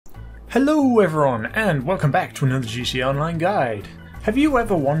Hello everyone, and welcome back to another GC Online guide. Have you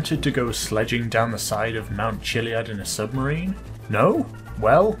ever wanted to go sledging down the side of Mount Chiliad in a submarine? No?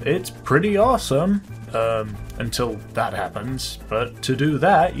 Well, it's pretty awesome. Until that happens, but to do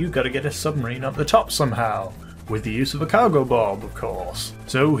that you gotta get a submarine up the top somehow, with the use of a Cargobob, of course.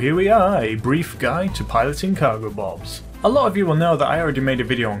 So here we are, a brief guide to piloting Cargobobs. A lot of you will know that I already made a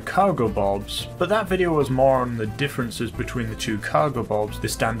video on Cargobobs, but that video was more on the differences between the two Cargobobs, the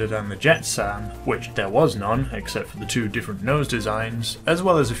Standard and the Jetsam, which there was none, except for the two different nose designs, as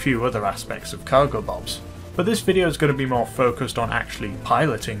well as a few other aspects of Cargobobs. But this video is going to be more focused on actually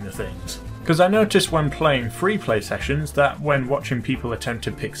piloting the things. Because I noticed when playing free play sessions that when watching people attempt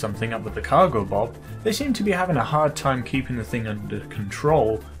to pick something up with the Cargobob, they seem to be having a hard time keeping the thing under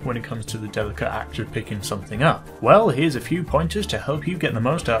control when it comes to the delicate act of picking something up. Well, here's a few pointers to help you get the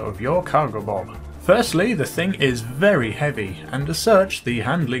most out of your Cargobob. Firstly, the thing is very heavy, and as such, the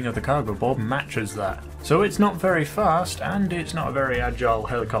handling of the Cargobob matches that. So it's not very fast, and it's not a very agile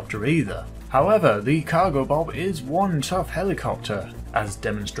helicopter either. However, the Cargobob is one tough helicopter, as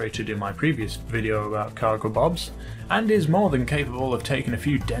demonstrated in my previous video about Cargobobs, and is more than capable of taking a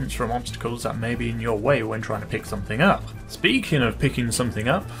few dents from obstacles that may be in your way when trying to pick something up. Speaking of picking something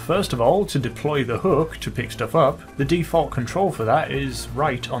up, first of all, to deploy the hook to pick stuff up, the default control for that is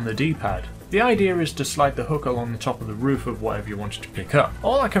right on the D-pad. The idea is to slide the hook along the top of the roof of whatever you wanted to pick up.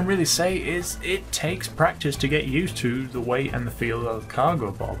 All I can really say is it takes practice to get used to the weight and the feel of the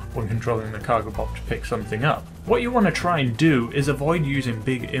Cargobob when controlling the Cargobob to pick something up. What you want to try and do is avoid using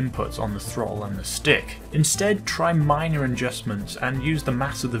big inputs on the throttle and the stick. Instead, try minor adjustments and use the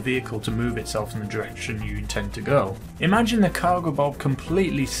mass of the vehicle to move itself in the direction you intend to go. Imagine the Cargobob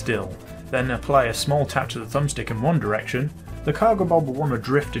completely still, then apply a small tap to the thumbstick in one direction. The Cargobob will want to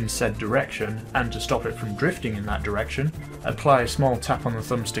drift in said direction, and to stop it from drifting in that direction, apply a small tap on the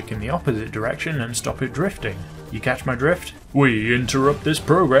thumbstick in the opposite direction and stop it drifting. You catch my drift? We interrupt this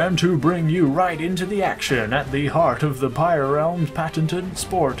program to bring you right into the action at the heart of the Pyre Realm's patented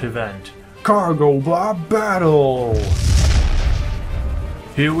sport event, Cargobob Battle!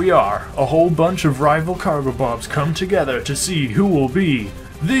 Here we are, a whole bunch of rival Cargobobs come together to see who will be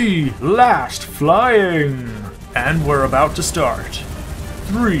the last flying! And we're about to start.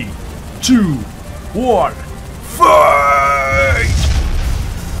 3, 2, 1, fight!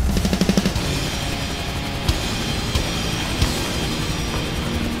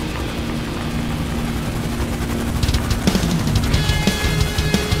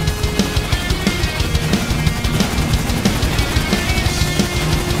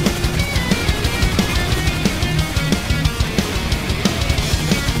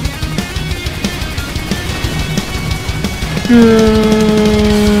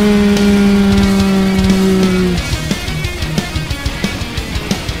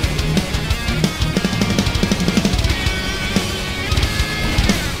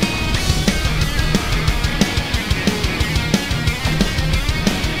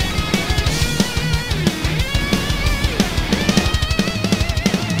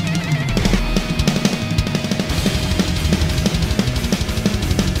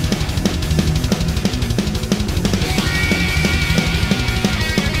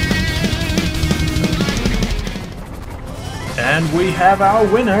 And we have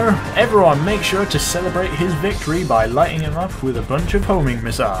our winner! Everyone make sure to celebrate his victory by lighting him up with a bunch of homing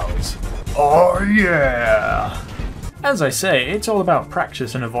missiles. Oh yeah! As I say, it's all about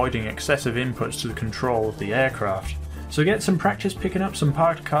practice and avoiding excessive inputs to the control of the aircraft. So get some practice picking up some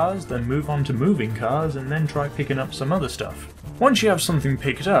parked cars, then move on to moving cars, and then try picking up some other stuff. Once you have something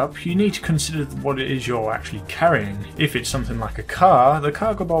picked up, you need to consider what it is you're actually carrying. If it's something like a car, the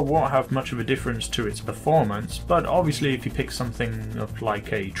Cargobob won't have much of a difference to its performance, but obviously if you pick something up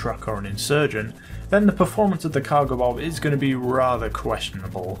like a truck or an insurgent, then the performance of the Cargobob is going to be rather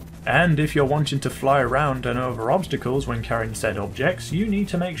questionable. And if you're wanting to fly around and over obstacles when carrying said objects, you need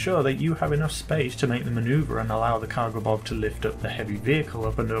to make sure that you have enough space to make the maneuver and allow the Cargobob to lift up the heavy vehicle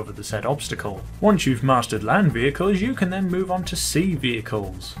up and over the said obstacle. Once you've mastered land vehicles, you can then move on to sea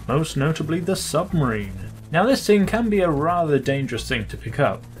vehicles, most notably the submarine. Now this thing can be a rather dangerous thing to pick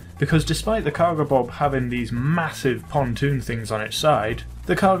up, because despite the Cargobob having these massive pontoon things on its side,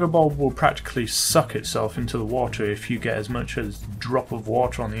 the Cargobob will practically suck itself into the water if you get as much as a drop of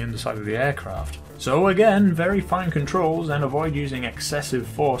water on the underside of the aircraft. So again, very fine controls and avoid using excessive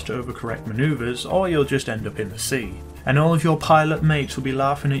force to overcorrect maneuvers or you'll just end up in the sea. And all of your pilot mates will be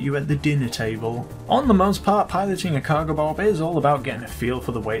laughing at you at the dinner table. On the most part, piloting a Cargobob is all about getting a feel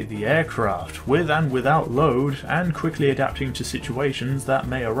for the weight of the aircraft, with and without load, and quickly adapting to situations that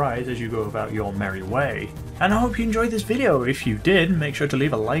may arise as you go about your merry way. And I hope you enjoyed this video. If you did, make sure to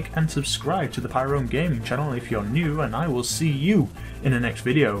leave a like and subscribe to the Pyro Gaming channel if you're new, and I will see you in the next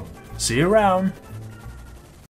video. See you around!